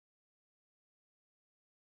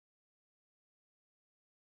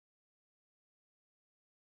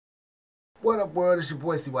What up, world? It's your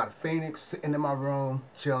boy CY the Phoenix, sitting in my room,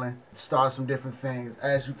 chilling, start some different things.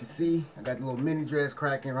 As you can see, I got the little mini dreads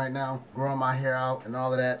cracking right now, growing my hair out and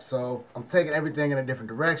all of that. So I'm taking everything in a different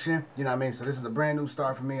direction, you know what I mean? So this is a brand new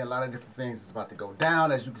start for me. A lot of different things is about to go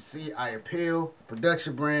down. As you can see, I Appeal,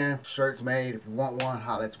 production brand, shirts made. If you want one,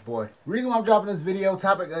 holla at your boy. Reason why I'm dropping this video,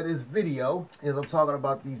 topic of this video, is I'm talking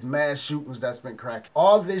about these mass shootings that's been cracking.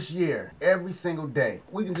 All this year, every single day,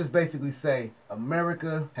 we can just basically say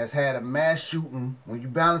America has had a mass shooting. When you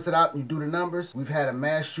balance it out and you do the numbers, we've had a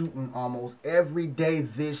mass shooting almost every day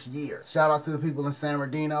this year. Shout out to the people in San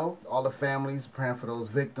Bernardino, all the families praying for those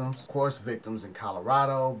victims. Of course, victims in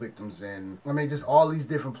Colorado, victims in, just all these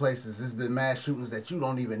different places. There's been mass shootings that you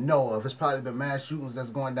don't even know of. It's probably been mass shootings that's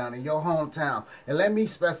going down in your hometown. And let me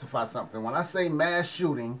specify something. When I say mass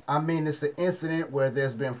shooting, I mean it's an incident where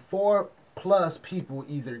there's been 4+ people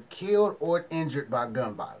either killed or injured by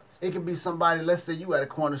gun violence. It can be somebody, let's say you at a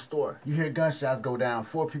corner store. You hear gunshots go down,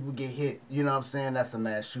 4 people get hit. You know what I'm saying? That's a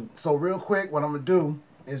mass shooting. So real quick, what I'm going to do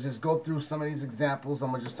is just go through some of these examples.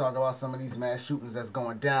 I'm going to just talk about some of these mass shootings that's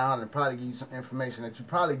going down and probably give you some information that you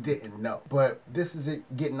probably didn't know. But this is it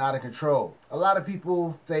getting out of control. A lot of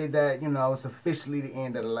people say that, it's officially the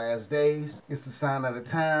end of the last days. It's a sign of the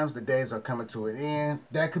times. The days are coming to an end.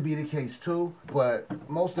 That could be the case too. But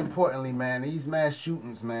most importantly, man, these mass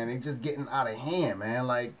shootings, man, they just getting out of hand, man.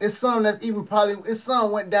 Like, it's something that's even it's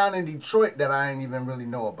something went down in Detroit that I ain't even really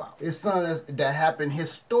know about. It's something that happened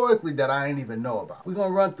historically that I ain't even know about. We're going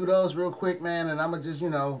to run through those real quick, man, and I'm going to just,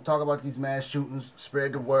 talk about these mass shootings,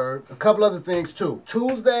 spread the word. A couple other things too.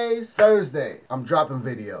 Tuesdays, Thursdays, I'm dropping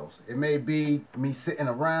videos. It may be me sitting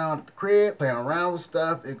around the crib, playing around with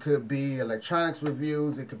stuff. It could be electronics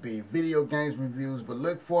reviews. It could be video games reviews. But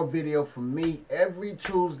look for a video from me every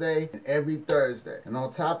Tuesday and every Thursday. And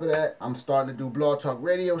on top of that, I'm starting to do Blog Talk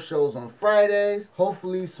radio shows on Fridays.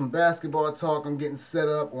 Hopefully some basketball talk I'm getting set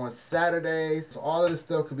up on Saturdays. So all of this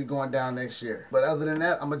stuff could be going down next year. But other than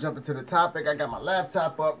that, I'm going to jump into the topic. I got my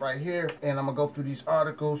laptop up right here, and I'm going to go through these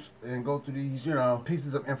articles and go through these,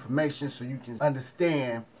 pieces of information so you can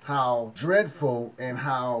understand how dreadful and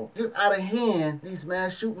how just out of hand these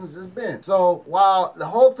mass shootings has been. So while the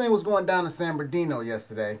whole thing was going down in San Bernardino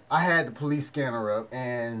yesterday, I had the police scanner up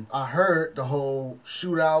and I heard the whole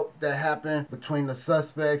shootout that happened between the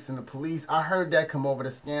suspects and the police. I heard that come over the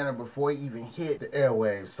scanner before it even hit the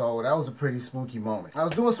airwaves. So that was a pretty spooky moment. I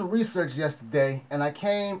was doing some research yesterday and I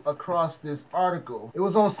came across this article. It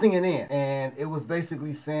was on CNN and it was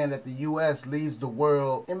basically saying that the U.S. leads the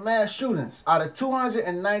world in mass shootings. Out of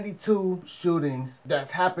 292 shootings that's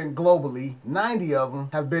happened globally, 90 of them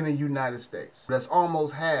have been in the United States. That's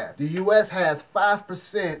almost half. The U.S. has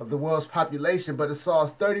 5% of the world's population, but it saw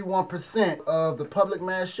 31% of the public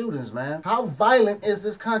mass shootings, man. How violent is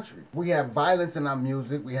this country? We have violence in our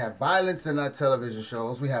music. We have violence in our television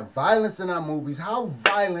shows. We have violence in our movies. How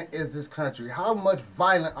violent is this country? How much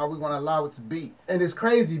violent are we going to allow it to be? And it's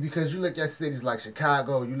crazy because you look at cities like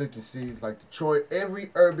Chicago, you look at cities like Detroit,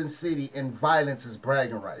 every urban city in violence is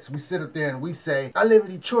bragging rights. We sit up there and we say, I live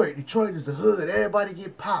in Detroit. Detroit is the hood. Everybody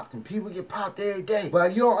get popped and people get popped every day.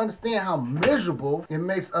 But you don't understand how miserable it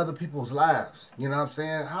makes other people's lives. You know what I'm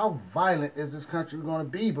saying? How violent is this country going to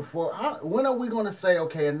be before? When are we going to say,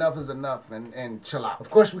 okay, enough is enough and chill out?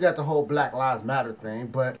 Of course, we got the whole Black Lives Matter thing,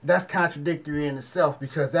 but that's contradictory in itself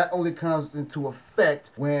because that only comes into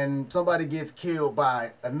effect when somebody gets killed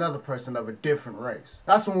by another person of a different race.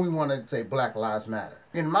 That's when we want to say Black Lives Matter.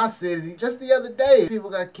 In my city, just the other day, people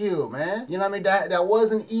got killed, man. You know what I mean? That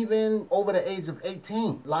wasn't even over the age of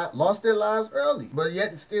 18. Lost their lives early. But yet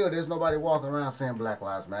and still, there's nobody walking around saying Black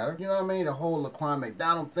Lives Matter. You know what I mean? The whole Laquan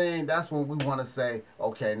McDonald thing, that's when we want to say,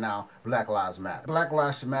 okay, now, Black Lives Matter. Black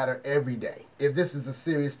lives should matter every day if this is a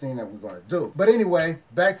serious thing that we're going to do. But anyway,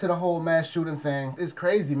 back to the whole mass shooting thing. It's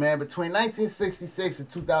crazy, man. Between 1966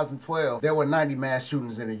 and 2012, there were 90 mass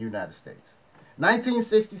shootings in the United States.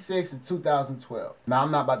 1966 and 2012. Now, I'm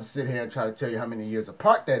not about to sit here and try to tell you how many years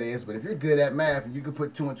apart that is, but if you're good at math and you can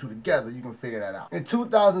put 2 and 2 together, you can figure that out. In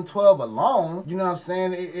 2012 alone, you know what I'm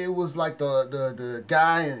saying, it was like the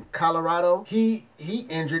guy in Colorado, he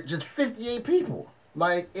injured just 58 people.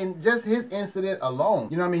 Like, in just his incident alone.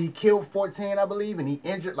 You know what I mean? He killed 14, I believe, and he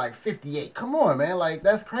injured like 58. Come on, man. Like,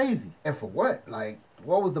 that's crazy. And for what? Like,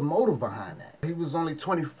 what was the motive behind that? He was only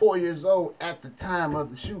 24 years old at the time of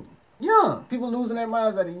the shooting. Young. People losing their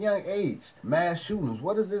minds at a young age. Mass shootings.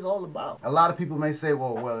 What is this all about? A lot of people may say,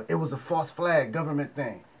 well, it was a false flag government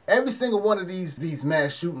thing. Every single one of these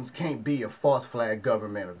mass shootings can't be a false flag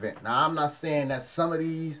government event. Now, I'm not saying that some of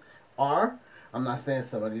these are. I'm not saying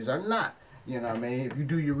some of these are not. You know what I mean? If you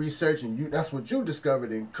do your research and that's what you discovered,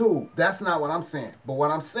 then cool. That's not what I'm saying. But what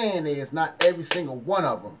I'm saying is not every single one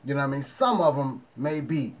of them. You know what I mean? Some of them may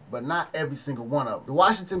be, but not every single one of them. The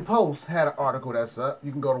Washington Post had an article that's up.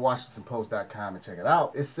 You can go to WashingtonPost.com and check it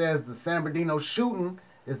out. It says the San Bernardino shooting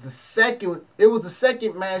is the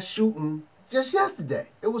second mass shooting just yesterday.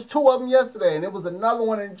 It was 2 of them yesterday, and it was another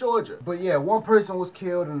one in Georgia. But yeah, 1 person was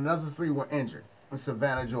killed and another 3 were injured in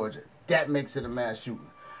Savannah, Georgia. That makes it a mass shooting.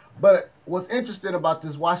 But what's interesting about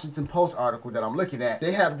this Washington Post article that I'm looking at,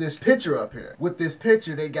 they have this picture up here. With this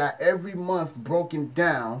picture, they got every month broken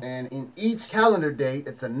down, and in each calendar date,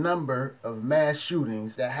 it's a number of mass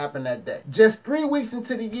shootings that happened that day. Just 3 weeks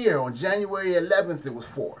into the year, on January 11th, it was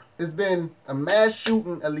 4. It's been a mass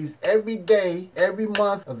shooting at least every day, every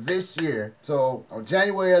month of this year. So on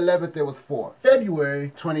January 11th, it was 4.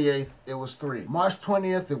 February 28th, it was 3. March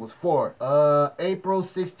 20th, it was 4. April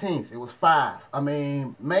 16th, it was 5. I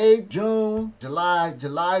mean, May, June, July.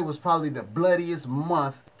 July was probably the bloodiest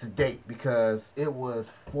month to date because it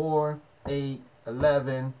was 4, 8,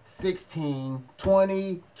 11, 16,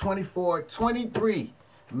 20, 24, 23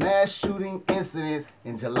 mass shooting incidents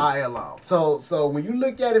in July alone. So when you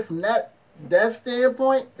look at it from that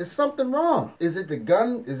standpoint, there's something wrong. Is it the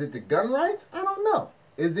gun rights? I don't know.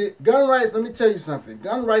 Is it gun rights? Let me tell you something.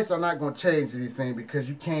 Gun rights are not going to change anything because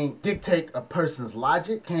you can't dictate a person's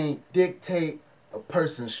logic, can't dictate a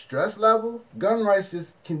person's stress level. Gun rights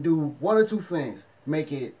just can do 1 or 2 things.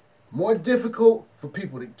 Make it more difficult for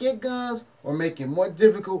people to get guns, or make it more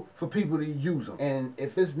difficult for people to use them. And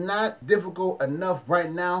if it's not difficult enough right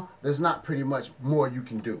now, there's not pretty much more you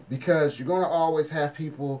can do, because you're going to always have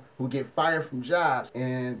people who get fired from jobs,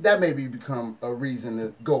 and that maybe become a reason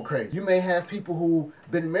to go crazy. You may have people who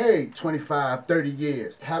been married 25, 30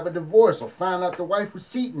 years, have a divorce, or find out the wife was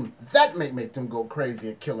cheating. That may make them go crazy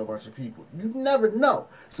and kill a bunch of people. You never know.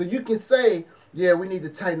 So you can say, yeah, we need to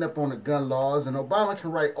tighten up on the gun laws, and Obama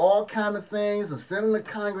can write all kind of things and send them to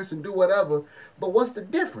Congress and do whatever, but what's the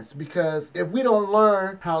difference? Because if we don't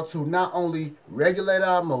learn how to not only regulate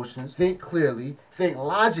our emotions, think clearly, think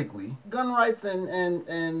logically, gun rights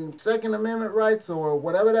and Second Amendment rights or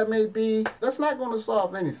whatever that may be, that's not going to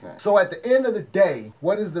solve anything. So at the end of the day,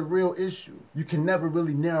 what is the real issue? You can never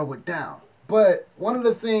really narrow it down. But one of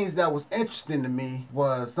the things that was interesting to me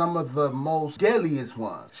was some of the most deadliest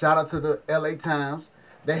ones. Shout out to the LA Times.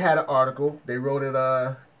 They had an article. They wrote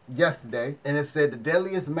it yesterday, and it said the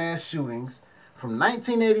deadliest mass shootings from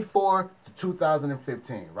 1984 to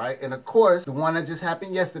 2015, right? And of course, the one that just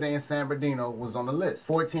happened yesterday in San Bernardino was on the list.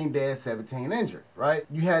 14 dead, 17 injured, right?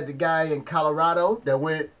 You had the guy in Colorado that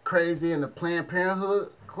went crazy in the Planned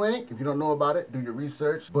Parenthood clinic. If you don't know about it, do your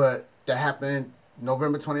research. But that happened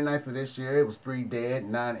November 29th of this year. It was 3 dead,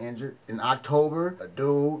 9 injured. In October, a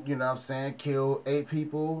dude, you know what I'm saying, killed 8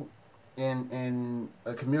 people in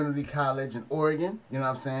a community college in Oregon. You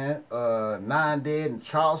know what I'm saying? 9 dead in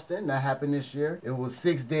Charleston. That happened this year. It was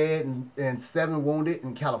 6 dead and 7 wounded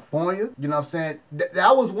in California. You know what I'm saying?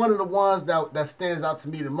 That was one of the ones that stands out to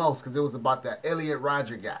me the most, because it was about that Elliot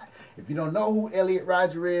Rodger guy. If you don't know who Elliot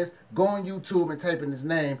Rodger is, go on YouTube and type in his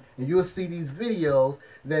name, and you'll see these videos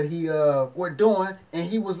that he were doing, and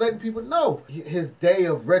he was letting people know his day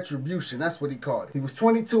of retribution. That's what he called it. He was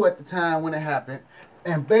 22 at the time when it happened,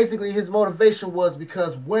 and basically his motivation was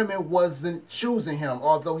because women wasn't choosing him.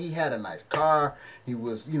 Although he had a nice car, he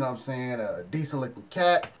was, you know what I'm saying, a decent looking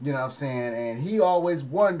cat, you know what I'm saying, and he always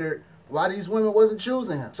wondered why these women wasn't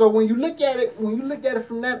choosing him. So when you look at it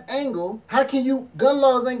from that angle, how can gun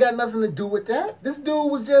laws ain't got nothing to do with that. This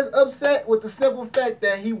dude was just upset with the simple fact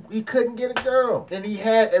that he couldn't get a girl. And he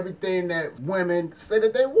had everything that women say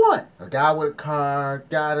that they want. A guy with a car, a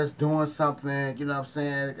guy that's doing something, you know what I'm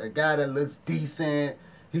saying, a guy that looks decent.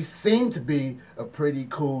 He seemed to be a pretty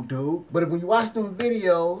cool dude. But when you watch them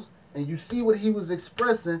videos, and you see what he was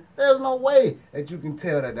expressing, there's no way that you can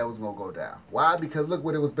tell that was going to go down. Why? Because look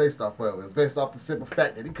what it was based off of. It was based off the simple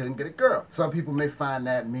fact that he couldn't get a girl. Some people may find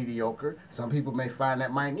that mediocre. Some people may find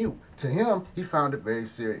that minute. To him, he found it very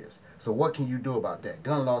serious. So what can you do about that?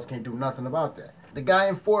 Gun laws can't do nothing about that. The guy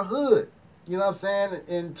in Fort Hood, you know what I'm saying,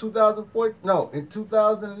 in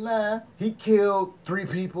 2009, he killed 3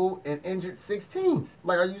 people and injured 16.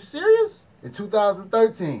 Like, are you serious? In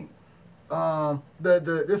 2013,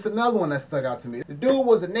 this another one that stuck out to me. The dude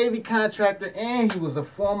was a Navy contractor, and he was a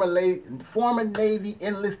former Navy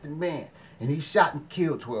enlisted man, and he shot and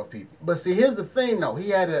killed 12 people. But see, here's the thing though,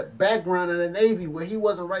 he had a background in the Navy where he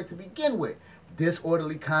wasn't right to begin with.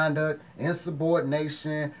 Disorderly conduct,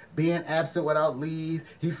 insubordination, being absent without leave.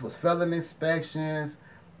 He was failing inspections,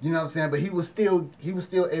 you know what I'm saying, but he was still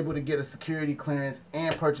able to get a security clearance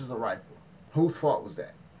and purchase a rifle. Whose fault was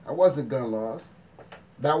that? That wasn't gun laws.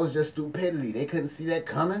 That was just stupidity. They couldn't see that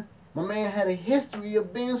coming. My man had a history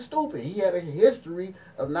of being stupid. He had a history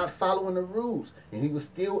of not following the rules. And he was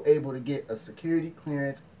still able to get a security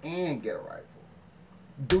clearance and get a rifle.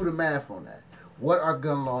 Do the math on that. What are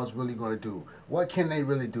gun laws really going to do? What can they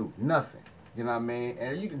really do? Nothing. You know what I mean?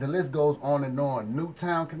 And the list goes on and on.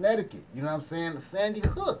 Newtown, Connecticut. You know what I'm saying? Sandy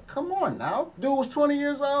Hook. Come on now. Dude was 20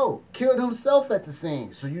 years old. Killed himself at the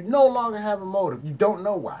scene. So you no longer have a motive. You don't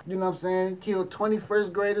know why. You know what I'm saying? Killed 20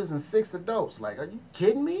 first graders and 6 adults. Like, are you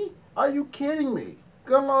kidding me? Are you kidding me?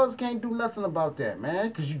 Gun laws can't do nothing about that, man.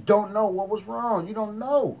 Because you don't know what was wrong. You don't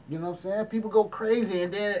know. You know what I'm saying? People go crazy.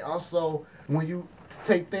 And then also, when you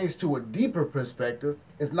take things to a deeper perspective,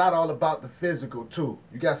 it's not all about the physical too.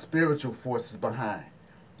 You got spiritual forces behind.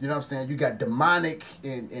 You know what I'm saying? You got demonic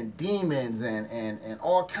and demons and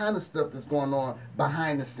all kind of stuff that's going on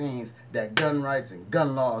behind the scenes that gun rights and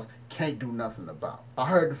gun laws can't do nothing about. I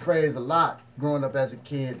heard the phrase a lot growing up as a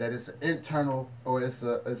kid that it's an internal or it's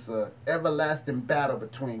a everlasting battle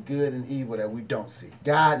between good and evil that we don't see.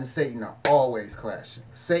 God and Satan are always clashing.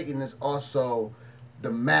 Satan is also the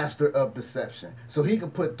master of deception. So he can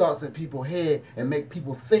put thoughts in people's head and make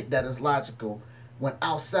people think that it's logical when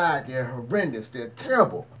outside they're horrendous, they're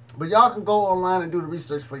terrible. But y'all can go online and do the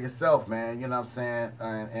research for yourself, man. You know what I'm saying?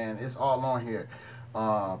 And it's all on here.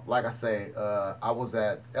 Like I say, I was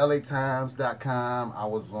at LATimes.com. I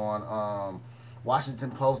was on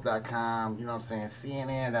WashingtonPost.com. You know what I'm saying?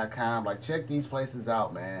 CNN.com. Like, check these places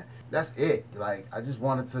out, man. That's it. Like, I just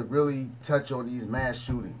wanted to really touch on these mass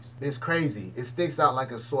shootings. It's crazy. It sticks out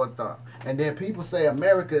like a sore thumb. And then people say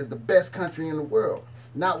America is the best country in the world.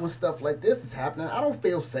 Not when stuff like this is happening. I don't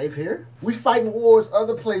feel safe here. We fighting wars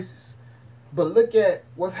other places. But look at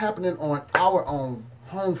what's happening on our own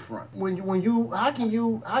home front. How can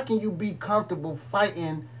you be comfortable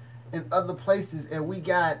fighting in other places and we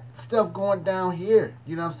got stuff going down here?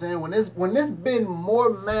 You know what I'm saying? When there's been more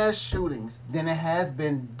mass shootings than it has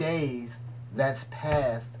been days that's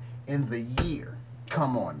passed in the year.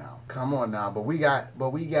 Come on now. Come on now. But we got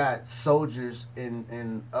soldiers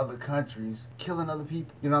in other countries killing other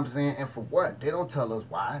people. You know what I'm saying? And for what? They don't tell us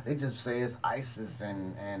why. They just say it's ISIS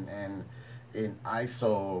and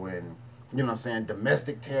ISO and, you know what I'm saying,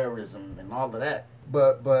 domestic terrorism and all of that.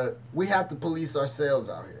 But we have to police ourselves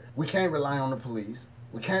out here. We can't rely on the police.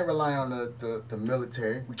 We can't rely on the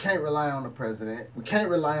military. We can't rely on the president. We can't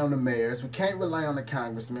rely on the mayors. We can't rely on the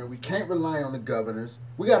congressmen. We can't rely on the governors.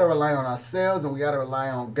 We got to rely on ourselves and we got to rely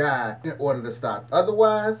on God in order to stop.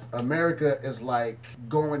 Otherwise, America is like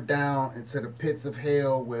going down into the pits of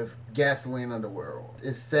hell with gasoline underworld.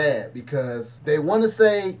 It's sad because they want to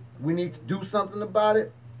say we need to do something about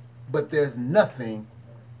it, but there's nothing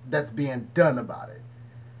that's being done about it.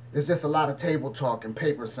 It's just a lot of table talk and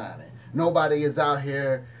paper signing. Nobody is out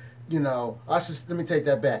here, you know, let me take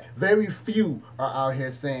that back. Very few are out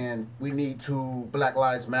here saying we need to Black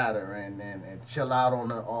Lives Matter and chill out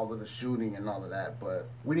on all of the shooting and all of that. But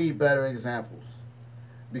we need better examples,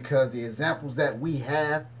 because the examples that we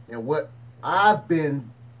have and what I've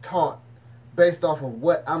been taught based off of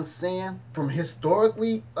what I'm seeing from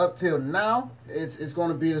historically up till now, it's going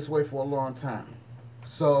to be this way for a long time.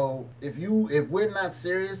 So if we're not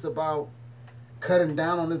serious about cutting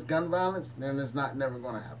down on this gun violence, then it's never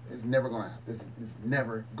going to happen. It's never going to happen. It's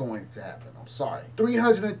never going to happen. I'm sorry.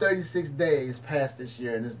 336 days passed this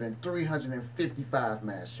year, and there's been 355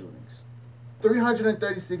 mass shootings.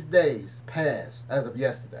 336 days passed as of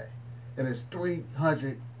yesterday, and it's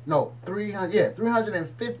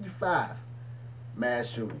 355 mass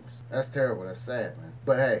shootings. That's terrible. That's sad, man.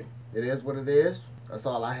 But hey, it is what it is. That's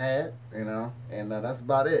all I had, you know, and that's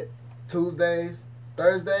about it. Tuesdays,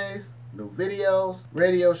 Thursdays, new videos,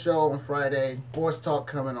 radio show on Friday, sports talk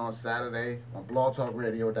coming on Saturday on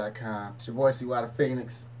blogtalkradio.com. It's your boy CY the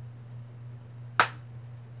Phoenix.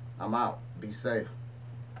 I'm out. Be safe.